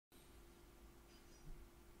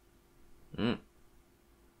Mm.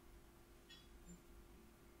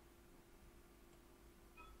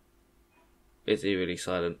 Is he really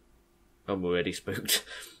silent? I'm already spooked.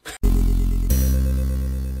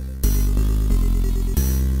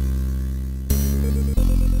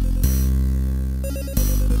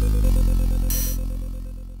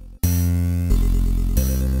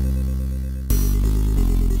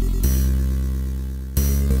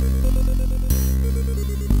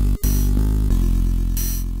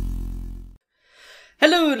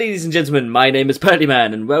 Hello ladies and gentlemen, my name is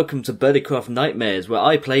Burlyman and welcome to Burlycraft Nightmares, where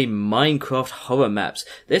I play Minecraft horror maps.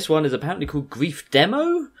 This one is apparently called Grief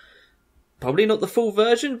Demo? Probably not the full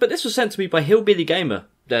version, but this was sent to me by Hillbilly Gamer.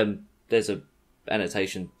 There's a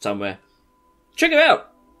annotation somewhere. Check it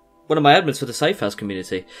out! One of my admins for the Safe House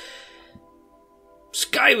community.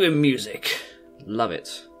 Skyrim music. Love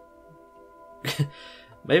it.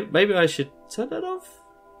 maybe I should turn that off?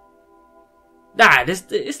 Nah,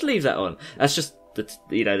 just leave that on. That's just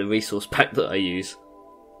the resource pack that I use.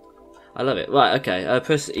 I love it. Right, okay.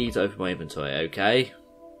 Press E to open my inventory. Okay.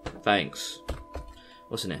 Thanks.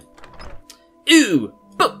 What's in here? Ooh!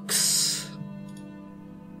 Books!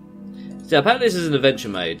 So apparently this is an adventure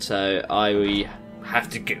mode, so I have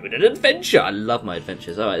to go on an adventure. I love my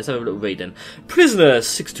adventures. Alright, let's have a little read then. Prisoner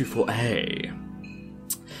 624A.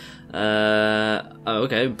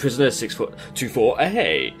 Okay. Prisoner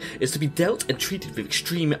 624A is to be dealt and treated with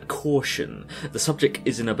extreme caution. The subject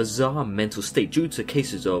is in a bizarre mental state due to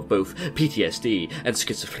cases of both PTSD and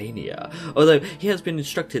schizophrenia. Although he has been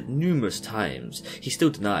instructed numerous times, he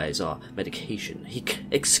still denies our medication. He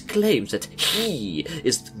exclaims that he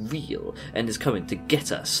is real and is coming to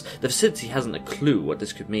get us. The facility hasn't a clue what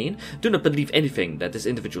this could mean. Do not believe anything that this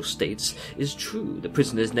individual states is true. The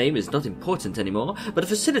prisoner's name is not important anymore, but the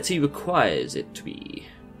facility requires it to be.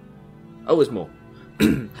 Oh, there's more.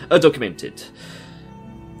 Documented.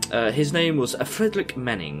 His name was Frederick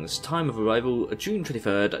Mannings. Time of arrival, June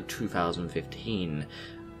 23rd, 2015.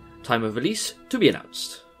 Time of release, to be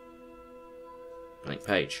announced. Blank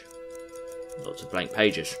page. Lots of blank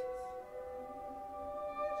pages.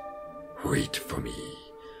 Wait for me.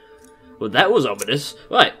 Well, that was ominous.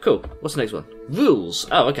 Right, cool. What's the next one? Rules.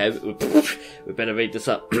 Oh, okay. We better read this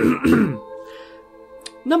up.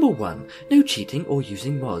 Number 1. No cheating or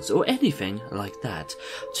using mods or anything like that.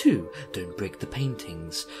 2. Don't break the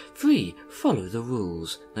paintings. 3. Follow the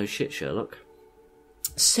rules. No shit, Sherlock.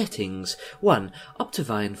 Settings. 1.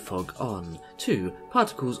 Optivine fog on. 2.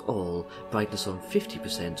 Particles all. Brightness on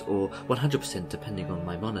 50% or 100% depending on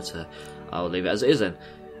my monitor. I'll leave it as it is then.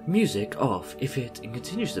 Music off. If it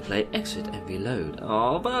continues to play, exit and reload.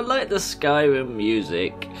 Oh, but I like the Skyrim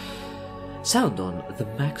music. Sound on the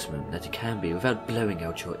maximum that it can be without blowing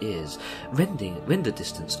out your ears. Render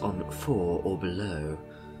distance on 4 or below.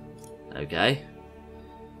 Okay.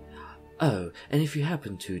 Oh, and if you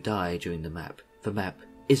happen to die during the map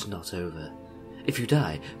is not over. If you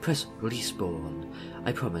die, press respawn.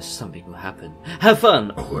 I promise something will happen. Have fun,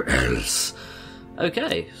 or else.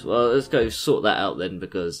 Okay, well, let's go sort that out then,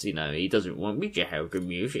 because, he doesn't want me to have the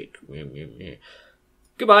music.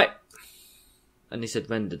 Goodbye. And he said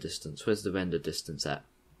render distance. Where's the render distance at?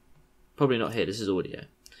 Probably not here. This is audio.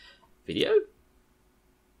 Video?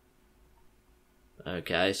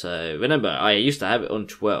 Okay, so remember, I used to have it on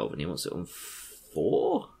 12 and he wants it on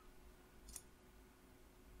 4?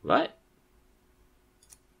 Right?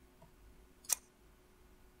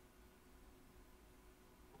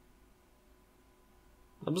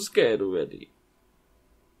 I'm scared already.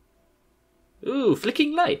 Ooh,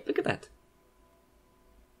 flicking light. Look at that.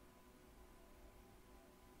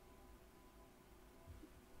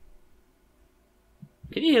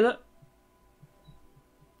 Can you hear that?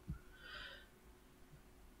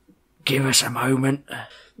 Give us a moment.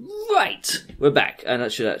 Right, we're back, and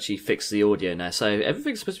that should actually fix the audio now. So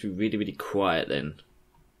everything's supposed to be really, really quiet then.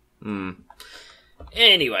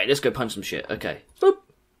 Anyway, let's go punch some shit. Okay. Boop.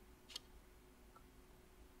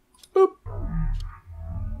 Boop.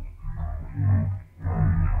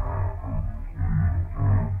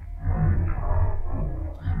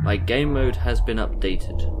 My game mode has been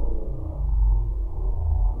updated.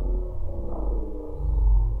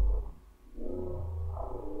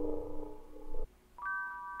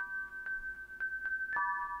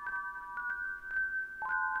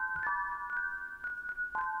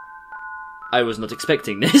 I was not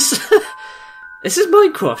expecting this. This is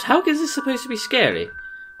Minecraft. How is this supposed to be scary?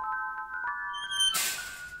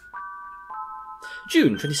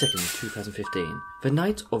 June 22nd, 2015. The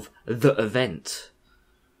night of the event.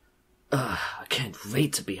 I can't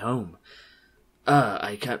wait to be home.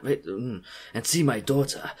 I can't wait and see my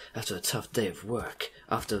daughter after a tough day of work.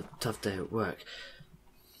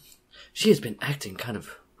 She has been acting kind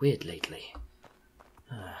of weird lately.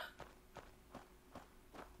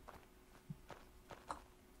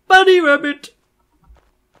 Bunny rabbit!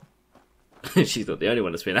 She's not the only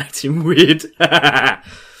one that's been acting weird.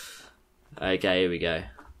 Okay, here we go.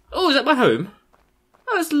 Oh, is that my home?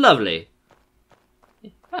 Oh, it's lovely.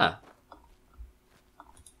 Ah.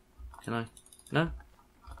 Can I? No?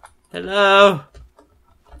 Hello?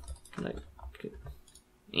 Can I?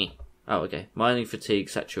 Oh, okay. Mining fatigue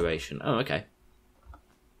saturation. Oh, okay.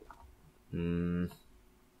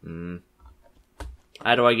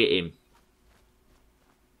 How do I get in?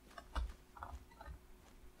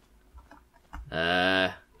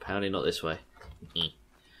 Apparently not this way.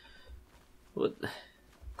 What?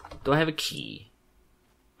 Do I have a key?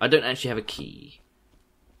 I don't actually have a key.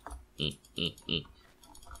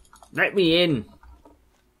 Let me in!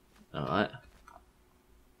 Alright.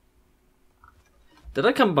 Did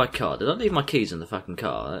I come by car? Did I leave my keys in the fucking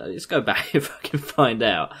car? Let's go back if I can find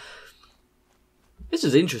out. This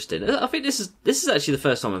is interesting. I think this is actually the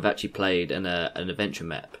first time I've actually played an adventure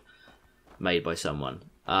map made by someone.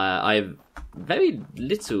 I have very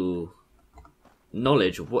little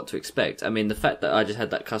knowledge of what to expect. I mean, the fact that I just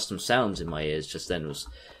had that custom sounds in my ears just then was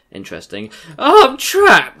interesting. Oh, I'm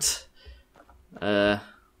trapped!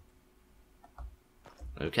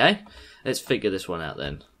 Okay. Let's figure this one out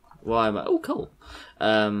then. Why am I... Oh, cool.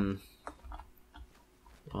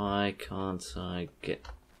 Why can't I get...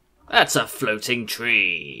 That's a floating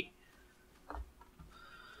tree!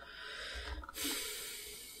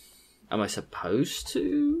 Am I supposed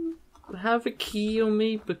to have a key on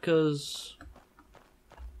me? Because...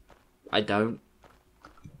 I don't.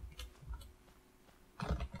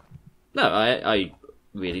 No, I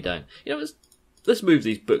really don't. You know, let's move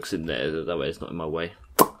these books in there. That way it's not in my way.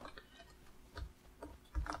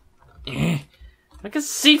 I can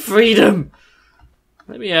see freedom!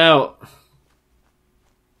 Let me out.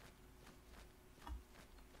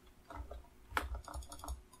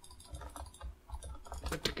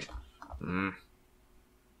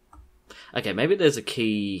 Okay, maybe there's a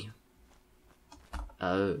key.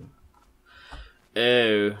 Oh.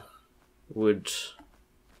 Oh. Would.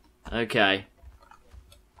 Okay.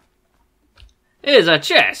 Here's a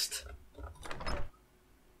chest!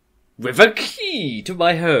 With a key to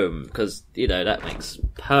my home, because, you know, that makes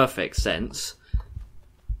perfect sense.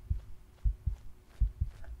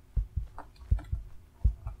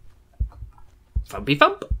 Fumpy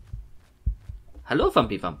Thump! Hello,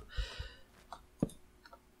 Fumpy Thump.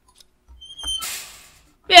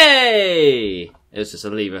 Yay! It was just a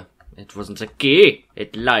lever. It wasn't a key.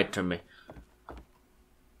 It lied to me.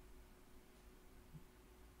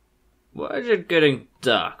 Why is it getting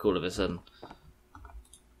dark all of a sudden?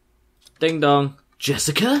 Ding dong.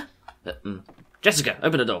 Jessica? Jessica,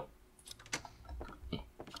 open the door.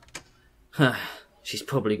 She's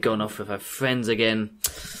probably gone off with her friends again.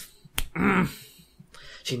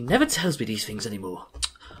 She never tells me these things anymore.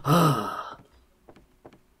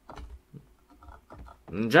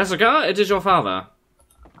 Jessica, it is your father.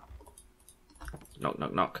 Knock,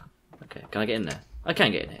 knock, knock. Okay, can I get in there? I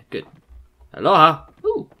can get in here. Good. Aloha.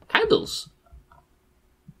 Ooh, candles.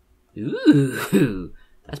 Ooh,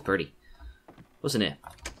 that's pretty. What's in here?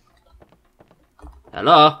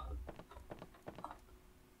 Hello?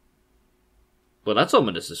 Well, that's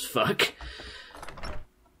ominous as fuck.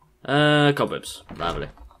 Cobwebs. Lovely.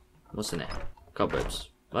 What's in there? Cobwebs.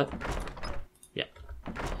 What? Yeah.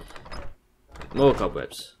 More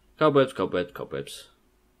cobwebs. Cobwebs, cobwebs, cobwebs.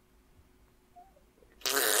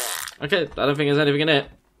 Okay, I don't think there's anything in it.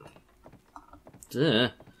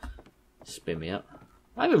 Spin me up.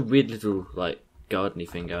 I have a weird little, like, gardeny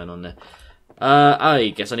thing going on there.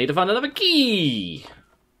 I guess I need to find another key!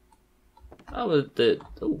 Oh,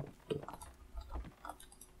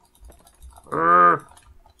 oh.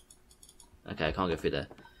 Okay, I can't go through there.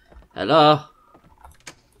 Hello?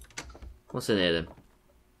 What's in here then?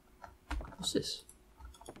 What's this?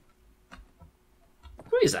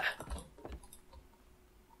 What is that?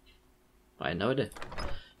 I had no idea.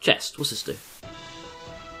 Chest, what's this do?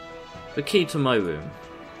 The key to my room.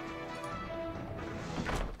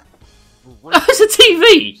 Oh, it's a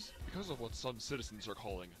TV! Because of what some citizens are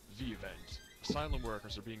calling the event, asylum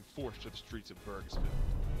workers are being forced to the streets of Burgessville.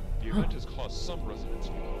 The event has caused some residents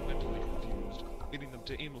to become mentally confused, leading them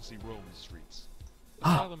to aimlessly roam the streets.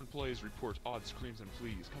 Asylum employees report odd screams and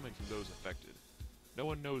pleas coming from those affected. No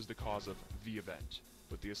one knows the cause of the event,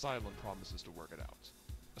 but the asylum promises to work it out.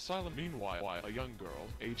 Asylum, meanwhile, a young girl,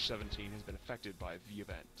 age 17, has been affected by the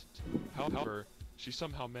event. However, she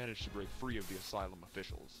somehow managed to break free of the asylum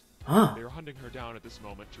officials. They are hunting her down at this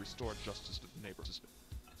moment to restore justice to the neighbors.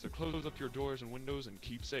 So close up your doors and windows and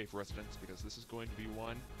keep safe, residents, because this is going to be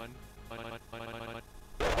one.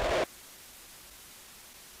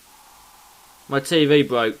 My TV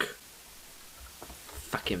broke.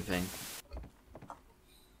 Fucking thing.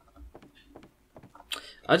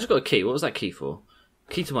 I just got a key. What was that key for?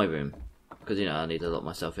 Key to my room. Because, you know, I need to lock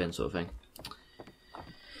myself in, sort of thing.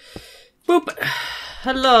 Boop!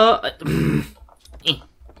 Hello!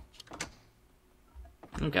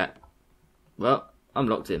 Okay. Well, I'm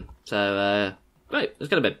locked in. So, great. Let's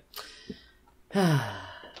go to bed.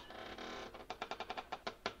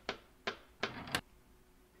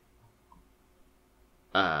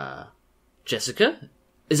 Jessica?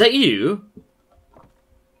 Is that you?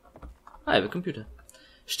 I have a computer.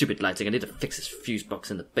 Stupid lighting. I need to fix this fuse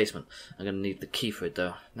box in the basement. I'm gonna need the key for it,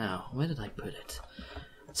 though. Now, where did I put it?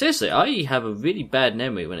 Seriously, I have a really bad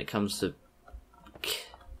memory when it comes to...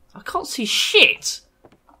 I can't see shit!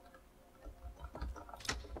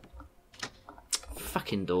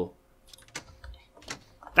 Fucking door.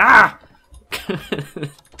 Ah!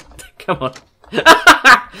 Come on.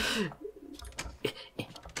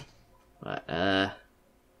 Right,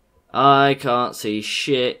 I can't see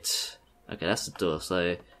shit. Okay, that's the door,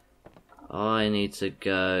 so I need to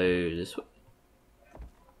go this way.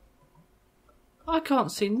 I can't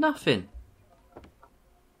see nothing.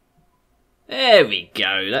 There we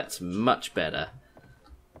go, that's much better.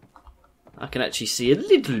 I can actually see a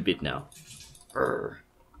little bit now. Urgh.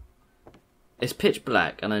 It's pitch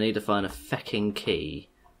black and I need to find a fecking key.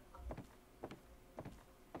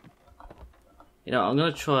 You know, I'm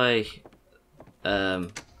gonna try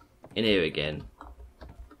in here again.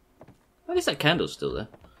 At least that candle's still there.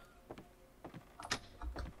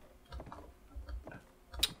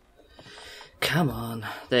 Come on,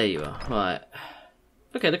 there you are. Right.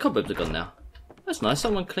 Okay, the cobwebs are gone now. That's nice.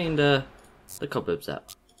 Someone cleaned the cobwebs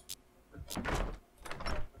out.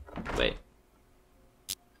 Wait.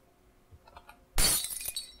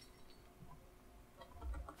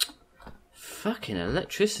 Fucking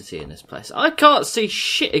electricity in this place. I can't see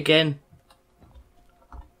shit again.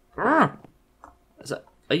 Is that?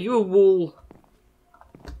 Are you a wall?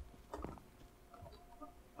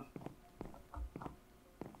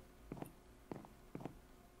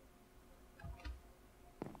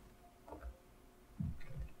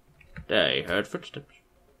 They heard footsteps.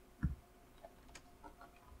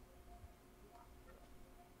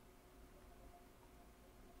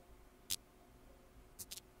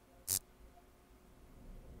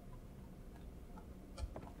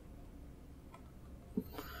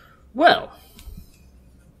 Well,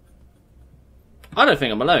 I don't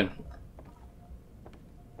think I'm alone.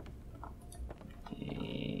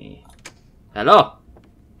 Hello?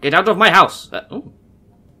 Get out of my house! Ooh.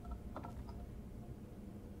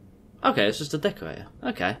 Okay, it's just a decorator.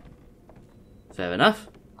 Okay. Fair enough.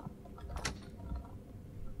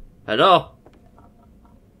 Hello?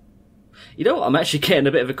 You know what? I'm actually getting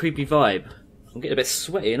a bit of a creepy vibe. I'm getting a bit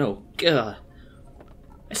sweaty and all. God.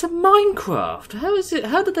 It's a Minecraft. How is it?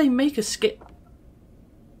 How did they make a skip?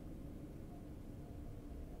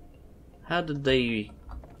 How did they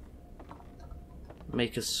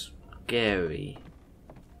make us scary?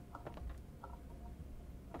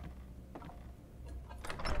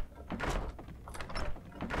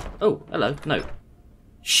 Oh, hello. No.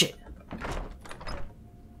 Shit.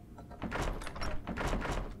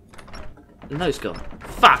 The note's gone.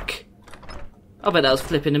 Fuck! I bet that was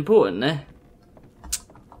flipping important there.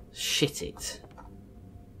 Shit it.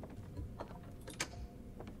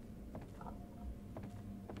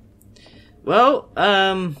 Well,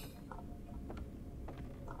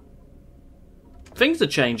 things are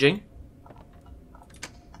changing.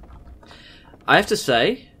 I have to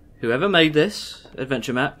say, whoever made this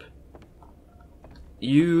adventure map,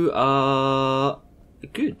 you are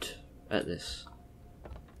good at this.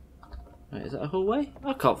 Wait, is that a hallway?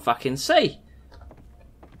 I can't fucking see.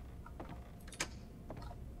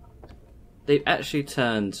 They've actually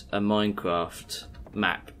turned a Minecraft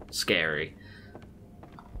map scary.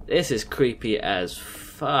 This is creepy as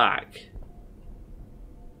fuck.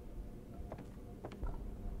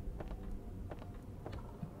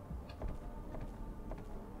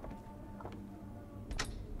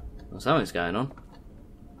 Well, something's going on.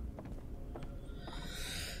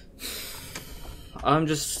 I'm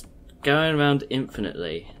just going around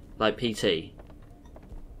infinitely, like PT.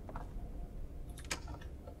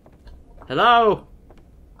 Hello?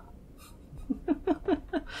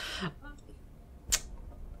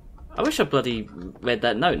 I wish I bloody read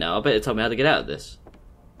that note now. I bet it told me how to get out of this.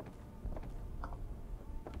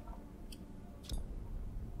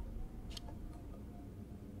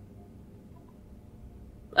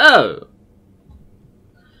 Oh!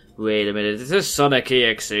 Wait a minute, this is Sonic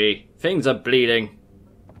EXE. Things are bleeding.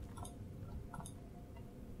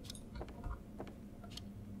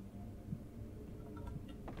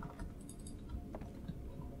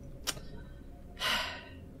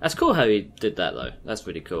 That's cool how he did that though. That's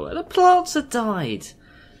really cool. And the plants have died.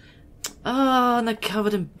 Ah, and they're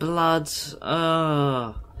covered in blood.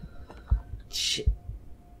 Ah. Shit.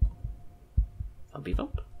 Thumpy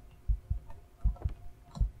thump.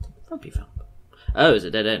 Thumpy thump. Oh, it's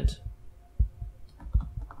a dead end.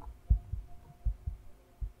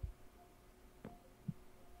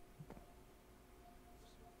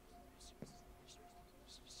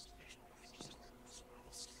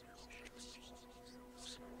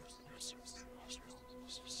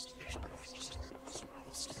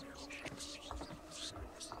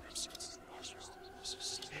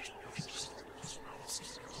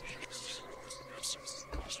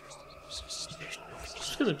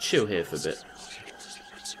 Just gonna chill here for a bit.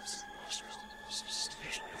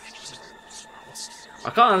 I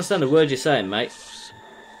can't understand the word you're saying, mate.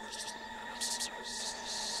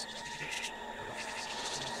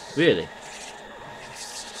 Really?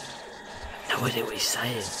 No idea what he's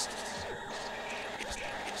saying.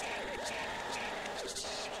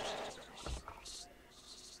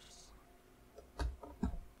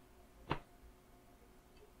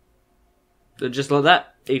 And just like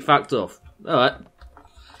that, he fucked off. Alright.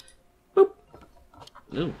 Boop.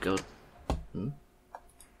 Oh, God.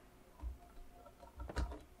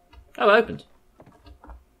 Oh, it opened.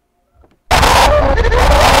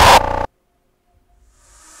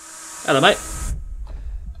 Hello, mate.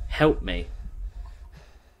 Help me.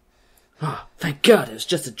 Oh, thank God, it was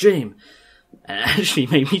just a dream. And it actually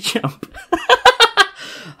made me jump.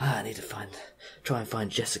 I need to try and find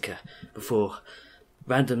Jessica before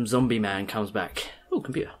random zombie man comes back. Oh,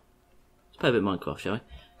 computer. Let's play a bit of Minecraft, shall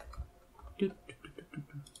we?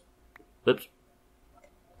 Whoops.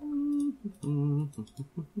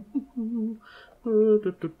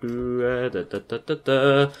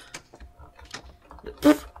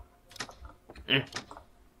 I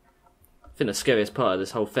think the scariest part of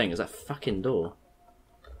this whole thing is that fucking door.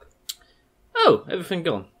 Oh, everything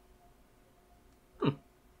gone. I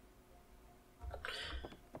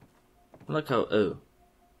like how... Oh.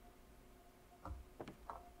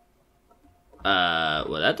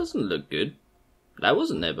 Well, that doesn't look good. That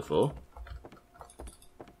wasn't there before.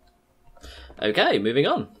 Okay, moving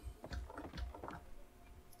on.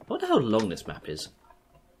 I wonder how long this map is.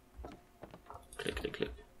 Click, click,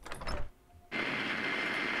 click.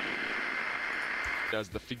 As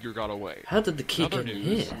the figure got away. How did the key Other get in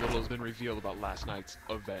news, here? little has been revealed about last night's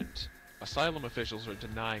event. Asylum officials are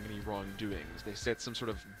denying any wrongdoings. They said some sort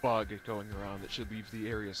of bug going around that should leave the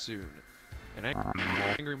area soon. An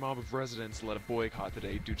angry mob of residents led a boycott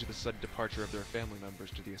today due to the sudden departure of their family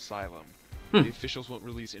members to the asylum. The officials won't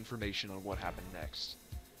release information on what happened next.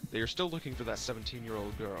 They are still looking for that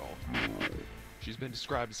 17-year-old girl. She's been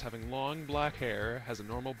described as having long black hair, has a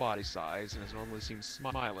normal body size, and is normally seen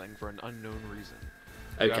smiling for an unknown reason.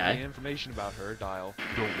 If you have any information about her, dial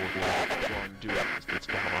 "Don't look like wrongdoing." It's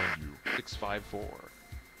behind you. 654.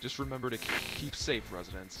 Just remember to keep safe,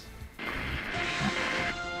 residents.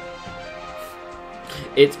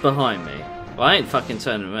 It's behind me. Well, I ain't fucking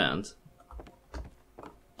turning around.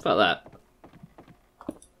 Fuck that.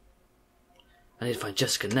 I need to find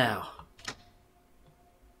Jessica now.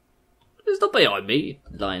 It's not behind me,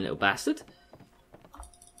 lying little bastard.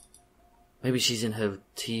 Maybe she's in her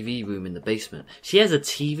TV room in the basement. She has a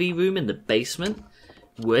TV room in the basement?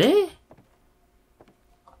 Where?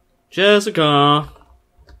 Jessica!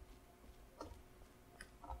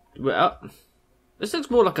 Well, this looks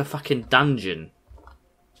more like a fucking dungeon.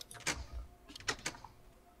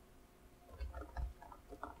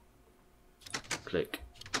 Click.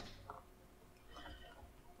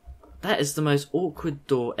 That is the most awkward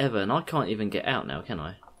door ever, and I can't even get out now, can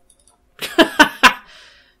I?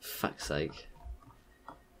 Fuck's sake.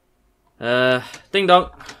 Ding dong.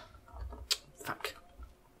 Fuck.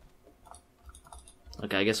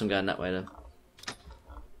 Okay, I guess I'm going that way then.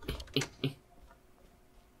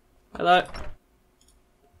 Hello.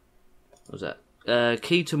 What was that?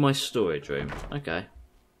 Key to my storage room. Okay.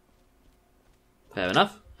 Fair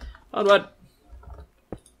enough. Onward.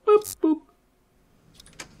 Boop, boop.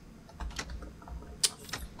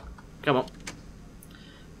 Come on.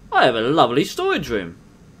 I have a lovely storage room.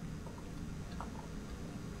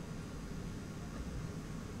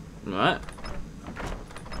 Right.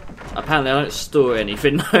 Apparently I don't store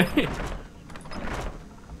anything though.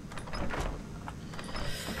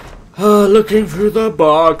 Looking through the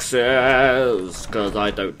boxes, because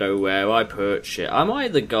I don't know where I put shit. Am I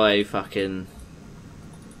the guy fucking...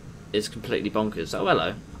 is completely bonkers. Oh,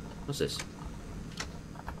 hello. What's this?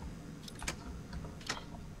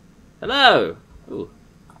 Hello! Ooh.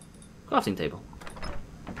 Crafting table.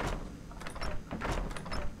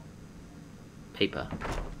 Paper.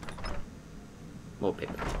 More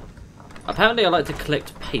paper. Apparently I like to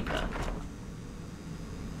collect paper.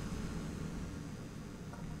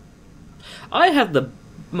 I have the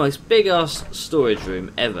most big-ass storage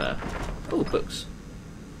room ever. Oh, books.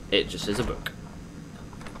 It just is a book.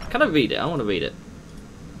 Can I read it? I want to read it.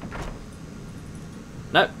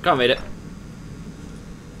 No, can't read it.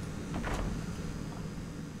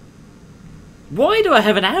 Why do I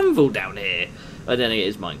have an anvil down here? I don't think it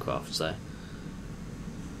is Minecraft, so...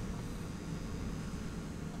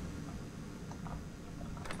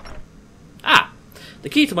 Ah! The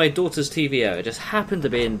key to my daughter's TV area just happened to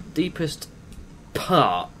be in the deepest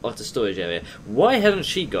part of the storage area. Why haven't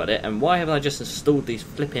she got it, and why haven't I just installed these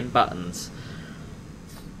flipping buttons?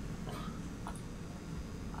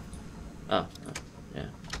 Oh, yeah.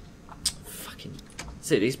 Fucking...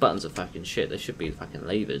 See, these buttons are fucking shit. They should be fucking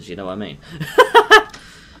levers, you know what I mean?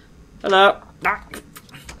 Hello!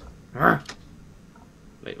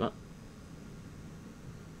 Wait, what?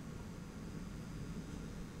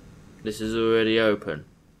 This is already open.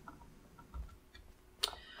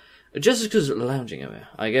 Jessica's lounging area.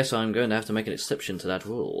 I guess I'm going to have to make an exception to that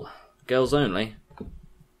rule. Girls only.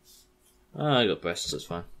 Oh, I got breasts, that's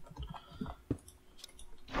fine.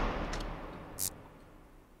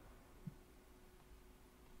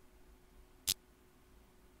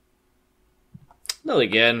 Not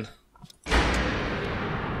again.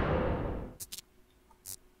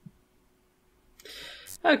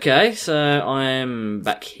 Okay, so I'm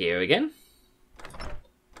back here again.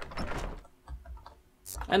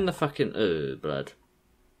 And the fucking... oh, blood.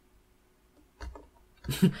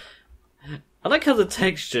 I like how the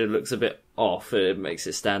texture looks a bit off and it makes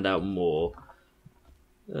it stand out more.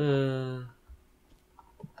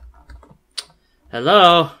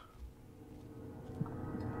 Hello?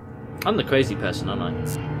 I'm the crazy person, aren't I?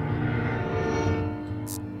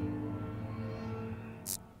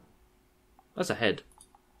 That's a head.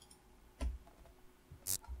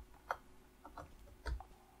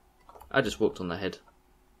 I just walked on the head.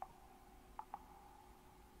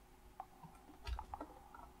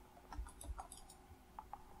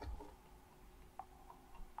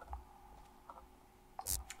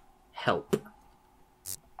 Help.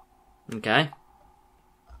 Okay.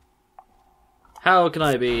 How can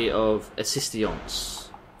I be of assistance?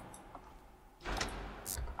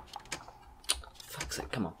 Fuck's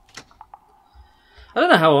sake, come on. I don't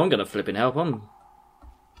know how I'm gonna flipping help. I'm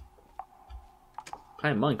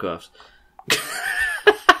playing Minecraft.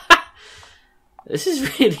 This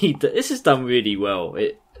is done really well.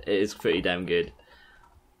 It is pretty damn good.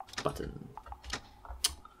 Button.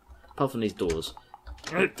 Apart from these doors.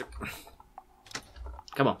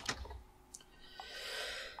 Come on.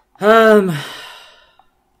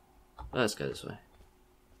 Let's go this way.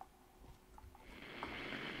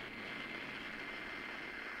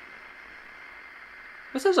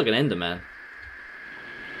 That sounds like an Enderman.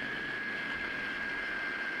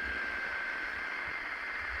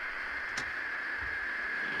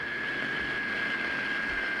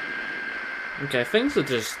 Okay, things are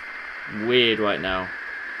just weird right now.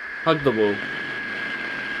 Hug the wall.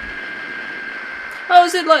 Oh,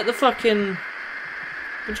 is it like the fucking...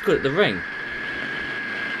 what do you call it? The ring?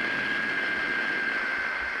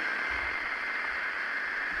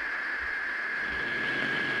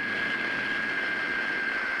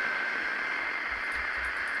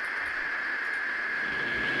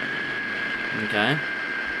 Okay.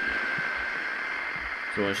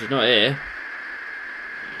 So well, she's not here.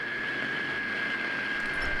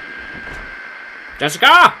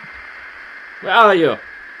 Jessica! Where are you?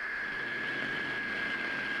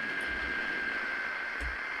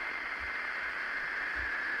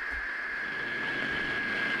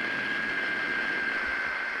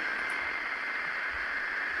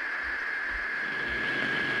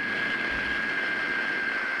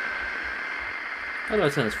 How do I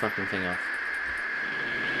turn this fucking thing off?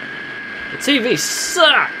 The TV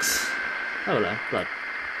sucks! Oh, hello, blood.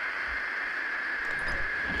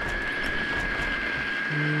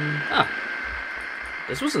 Ah.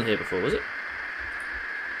 This wasn't here before, was it?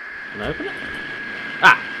 Can I open it?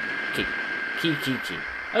 Ah! Key. Key.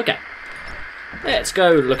 Okay. Let's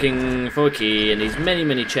go looking for a key in these many,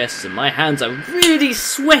 many chests, and my hands are really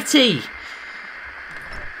sweaty!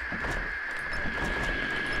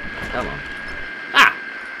 Come on. Ah!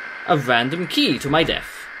 A random key to my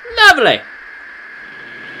death. Lovely!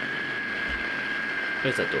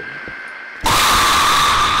 Where's that door?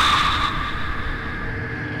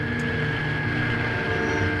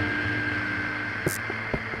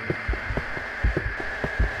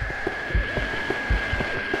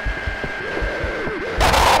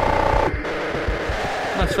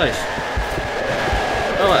 face.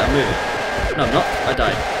 Oh, wait, I'm moving. No, I'm not. I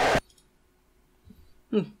died.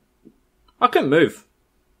 I couldn't move.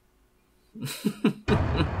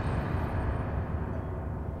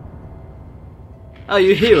 Oh,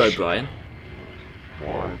 you hero, Brian.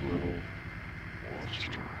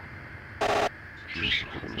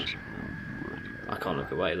 I can't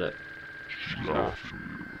look away, look.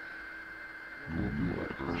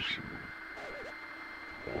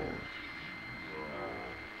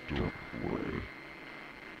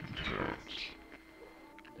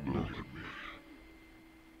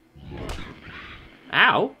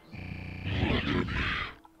 Ow!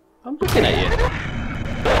 I'm looking at you.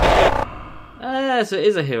 So it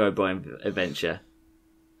is a Hero Brian adventure.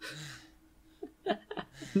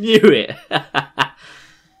 Knew it!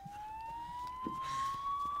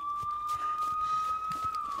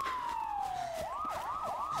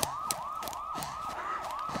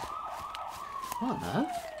 What on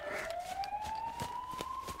earth?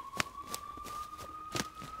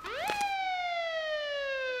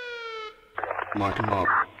 Lock him up.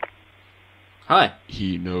 Hi.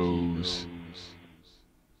 He knows.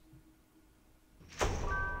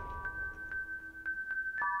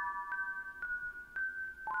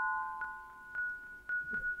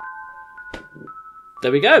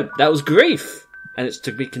 There we go. That was Grief. And it's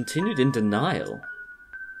to be continued in Denial.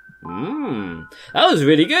 That was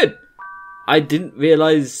really good. I didn't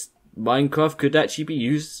realise Minecraft could actually be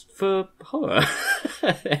used for horror.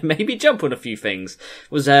 Maybe jump on a few things.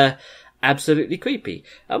 Was absolutely creepy.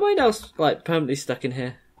 Am I now like permanently stuck in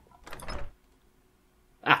here?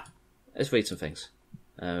 Let's read some things.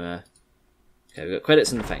 Okay, we've got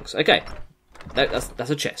credits and things. Okay, that's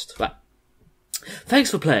a chest. Right. Thanks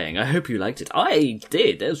for playing. I hope you liked it. I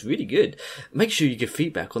did. That was really good. Make sure you give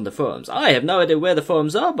feedback on the forums. I have no idea where the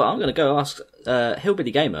forums are, but I'm going to go ask Hillbilly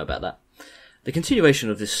Gamer about that. The continuation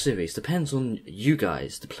of this series depends on you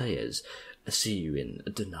guys, the players. I see you in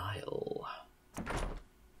Denial.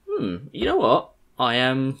 You know what? I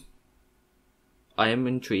am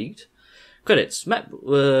intrigued. Credits. Map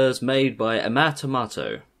was made by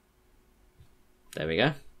Amatomato. There we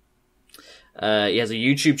go. He has a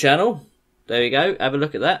YouTube channel. There you go. Have a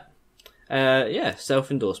look at that. Yeah,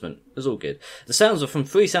 self-endorsement. It was all good. The sounds are from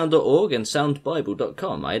freesound.org and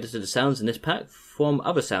soundbible.com. I edited the sounds in this pack from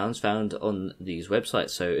other sounds found on these websites,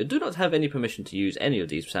 so do not have any permission to use any of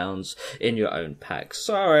these sounds in your own pack.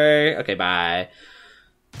 Sorry. Okay, bye.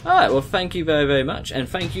 Alright, well, thank you very, very much, and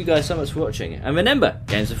thank you guys so much for watching. And remember,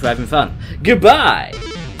 games are for having fun. Goodbye!